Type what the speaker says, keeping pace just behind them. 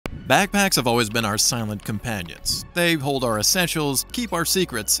Backpacks have always been our silent companions. They hold our essentials, keep our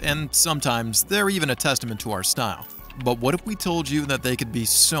secrets, and sometimes they're even a testament to our style. But what if we told you that they could be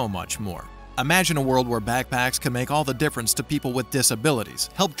so much more? Imagine a world where backpacks can make all the difference to people with disabilities,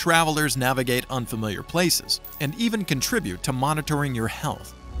 help travelers navigate unfamiliar places, and even contribute to monitoring your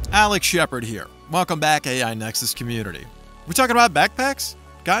health. Alex Shepard here. Welcome back, AI Nexus community. We're talking about backpacks?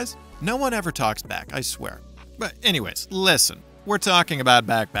 Guys, no one ever talks back, I swear. But anyways, listen. We're talking about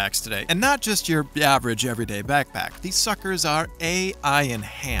backpacks today, and not just your average everyday backpack. These suckers are AI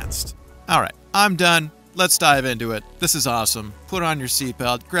enhanced. Alright, I'm done. Let's dive into it. This is awesome. Put on your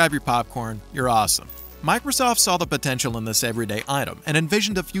seatbelt, grab your popcorn. You're awesome. Microsoft saw the potential in this everyday item and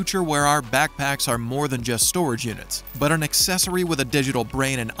envisioned a future where our backpacks are more than just storage units, but an accessory with a digital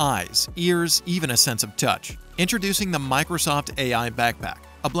brain and eyes, ears, even a sense of touch. Introducing the Microsoft AI Backpack,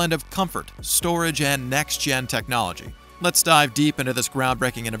 a blend of comfort, storage, and next-gen technology. Let's dive deep into this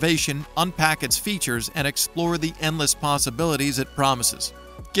groundbreaking innovation, unpack its features, and explore the endless possibilities it promises.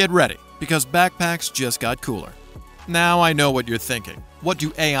 Get ready, because backpacks just got cooler. Now I know what you're thinking. What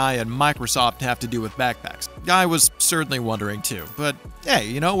do AI and Microsoft have to do with backpacks? I was certainly wondering too, but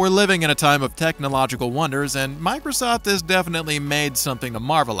hey, we're living in a time of technological wonders, and Microsoft has definitely made something to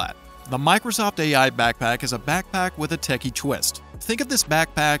marvel at. The Microsoft AI Backpack is a backpack with a techie twist. Think of this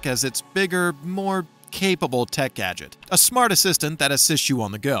backpack as its bigger, more capable tech gadget, a smart assistant that assists you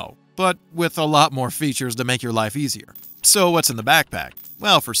on the go, but with a lot more features to make your life easier. So what's in the backpack?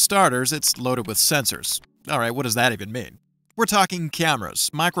 Well, for starters, it's loaded with sensors. Alright, what does that even mean? We're talking cameras,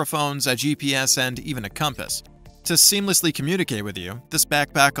 microphones, a GPS, and even a compass. To seamlessly communicate with you, this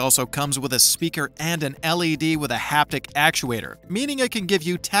backpack also comes with a speaker and an LED with a haptic actuator, meaning it can give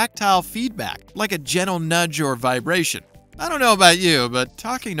you tactile feedback, like a gentle nudge or vibration. I don't know about you, but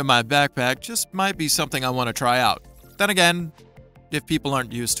talking to my backpack just might be something I want to try out. Then again, if people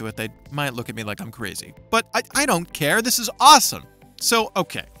aren't used to it, they might look at me like I'm crazy. But I don't care, this is awesome! So,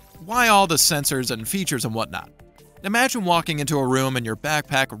 okay, why all the sensors and features and whatnot? Imagine walking into a room and your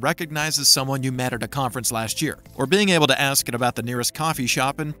backpack recognizes someone you met at a conference last year, or being able to ask it about the nearest coffee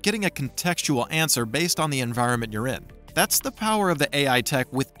shop and getting a contextual answer based on the environment you're in. That's the power of the AI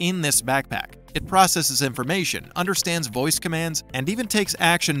tech within this backpack. It processes information, understands voice commands, and even takes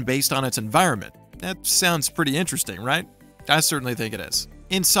action based on its environment. That sounds pretty interesting, right? I certainly think it is.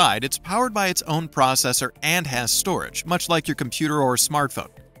 Inside, it's powered by its own processor and has storage, much like your computer or smartphone.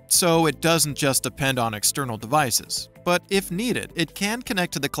 So it doesn't just depend on external devices. But if needed, it can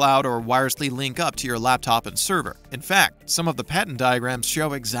connect to the cloud or wirelessly link up to your laptop and server. In fact, some of the patent diagrams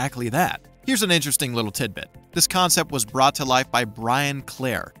show exactly that. Here's an interesting little tidbit. This concept was brought to life by Brian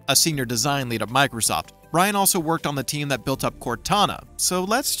Clare, a senior design lead at Microsoft. Brian also worked on the team that built up Cortana, so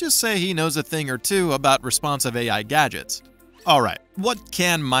let's just say he knows a thing or two about responsive AI gadgets. Alright, what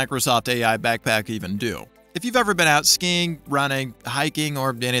can Microsoft AI Backpack even do? If you've ever been out skiing, running, hiking,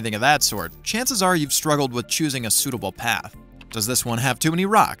 or anything of that sort, chances are you've struggled with choosing a suitable path. Does this one have too many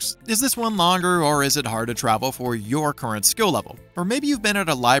rocks? Is this one longer, or is it hard to travel for your current skill level? Or maybe you've been at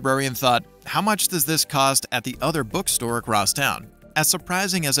a library and thought, how much does this cost at the other bookstore across town? As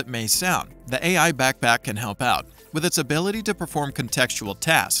surprising as it may sound, the AI Backpack can help out. With its ability to perform contextual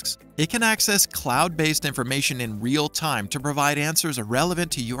tasks, it can access cloud-based information in real time to provide answers relevant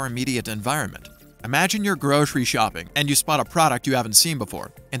to your immediate environment. Imagine you're grocery shopping and you spot a product you haven't seen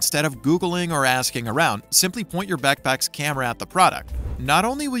before. Instead of Googling or asking around, simply point your backpack's camera at the product. Not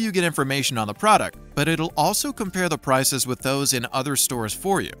only will you get information on the product, but it'll also compare the prices with those in other stores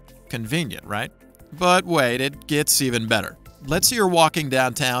for you. Convenient, right? But wait, it gets even better. Let's say you're walking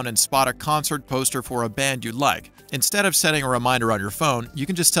downtown and spot a concert poster for a band you like. Instead of setting a reminder on your phone, you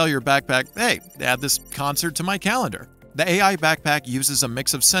can just tell your backpack, hey, add this concert to my calendar. The AI Backpack uses a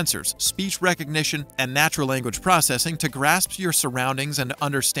mix of sensors, speech recognition, and natural language processing to grasp your surroundings and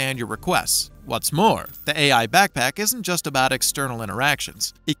understand your requests. What's more, the AI Backpack isn't just about external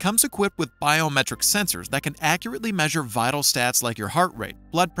interactions. It comes equipped with biometric sensors that can accurately measure vital stats like your heart rate,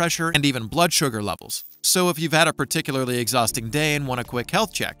 blood pressure, and even blood sugar levels. So if you've had a particularly exhausting day and want a quick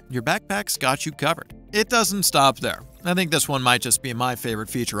health check, your backpack's got you covered. It doesn't stop there. I think this one might just be my favorite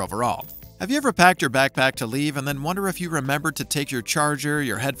feature overall. Have you ever packed your backpack to leave and then wonder if you remembered to take your charger,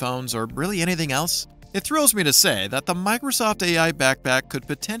 your headphones, or really anything else? It thrills me to say that the Microsoft AI Backpack could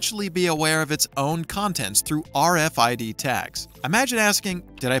potentially be aware of its own contents through RFID tags. Imagine asking,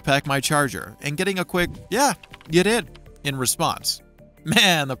 "Did I pack my charger?" and getting a quick, "Yeah, you did," in response.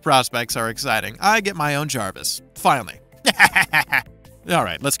 Man, the prospects are exciting. I get my own Jarvis. Finally.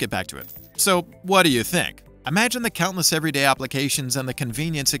 Alright, let's get back to it. So, what do you think? Imagine the countless everyday applications and the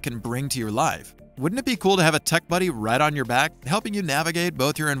convenience it can bring to your life. Wouldn't it be cool to have a tech buddy right on your back, helping you navigate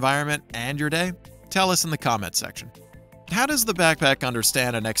both your environment and your day? Tell us in the comments section. How does the backpack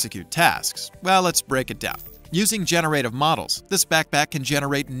understand and execute tasks? Well, let's break it down. Using generative models, this backpack can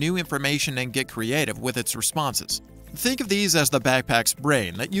generate new information and get creative with its responses. Think of these as the backpack's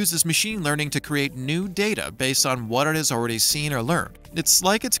brain that uses machine learning to create new data based on what it has already seen or learned. It's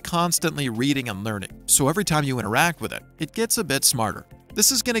like it's constantly reading and learning, so every time you interact with it, it gets a bit smarter.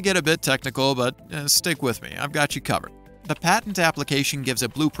 This is going to get a bit technical, but stick with me, I've got you covered. The patent application gives a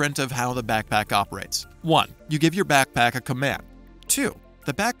blueprint of how the backpack operates. 1. You give your backpack a command. 2.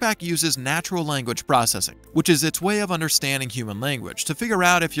 The backpack uses natural language processing, which is its way of understanding human language to figure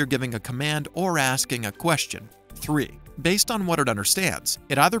out if you're giving a command or asking a question. 3. Based on what it understands,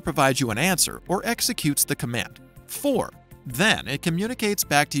 it either provides you an answer or executes the command. 4. Then it communicates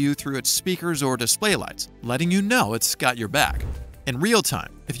back to you through its speakers or display lights, letting you know it's got your back. In real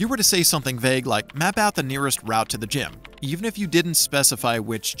time, if you were to say something vague like map out the nearest route to the gym, even if you didn't specify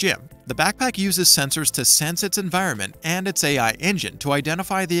which gym, the backpack uses sensors to sense its environment and its AI engine to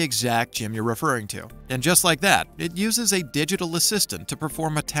identify the exact gym you're referring to. And just like that, it uses a digital assistant to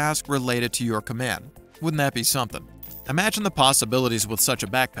perform a task related to your command. Wouldn't that be something? Imagine the possibilities with such a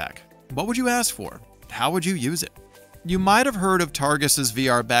backpack. What would you ask for? How would you use it? You might have heard of Targus's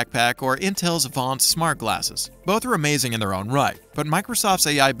VR backpack or Intel's Avant smart glasses. Both are amazing in their own right, but Microsoft's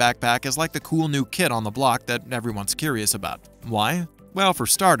AI backpack is like the cool new kid on the block that everyone's curious about. Why? Well, for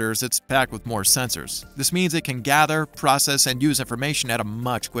starters, it's packed with more sensors. This means it can gather, process, and use information at a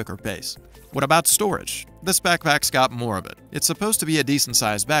much quicker pace. What about storage? This backpack's got more of it. It's supposed to be a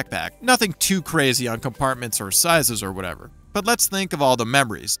decent-sized backpack, nothing too crazy on compartments or sizes or whatever. But let's think of all the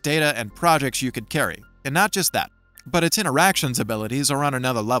memories, data, and projects you could carry. And not just that, but its interactions abilities are on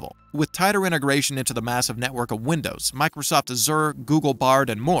another level. With tighter integration into the massive network of Windows, Microsoft Azure, Google Bard,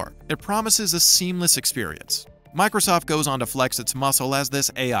 and more, it promises a seamless experience. Microsoft goes on to flex its muscle as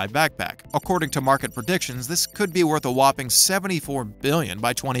this AI backpack. According to market predictions, this could be worth a whopping $74 billion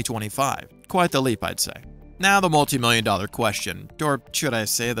by 2025. Quite the leap, I'd say. Now the multi-million-dollar question, or should I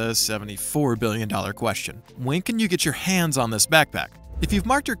say the $74 billion question. When can you get your hands on this backpack? If you've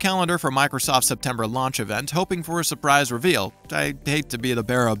marked your calendar for Microsoft's September launch event hoping for a surprise reveal, I hate to be the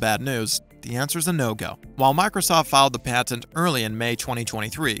bearer of bad news, the answer's a no-go. While Microsoft filed the patent early in May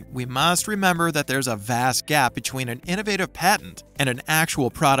 2023, we must remember that there's a vast gap between an innovative patent and an actual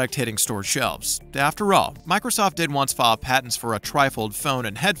product hitting store shelves. After all, Microsoft did once file patents for a trifold phone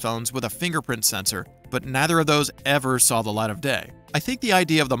and headphones with a fingerprint sensor, but neither of those ever saw the light of day. I think the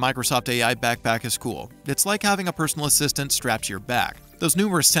idea of the Microsoft AI backpack is cool. It's like having a personal assistant strapped to your back. Those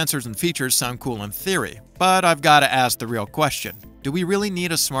numerous sensors and features sound cool in theory, but I've got to ask the real question. Do we really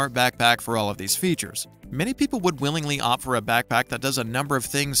need a smart backpack for all of these features? Many people would willingly opt for a backpack that does a number of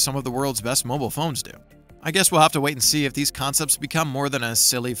things some of the world's best mobile phones do. I guess we'll have to wait and see if these concepts become more than a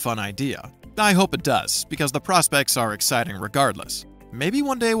silly, fun idea. I hope it does, because the prospects are exciting regardless. Maybe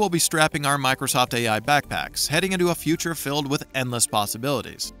one day we'll be strapping our Microsoft AI backpacks, heading into a future filled with endless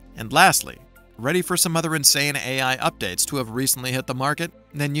possibilities. And lastly, ready for some other insane AI updates to have recently hit the market?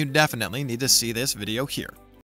 Then you definitely need to see this video here.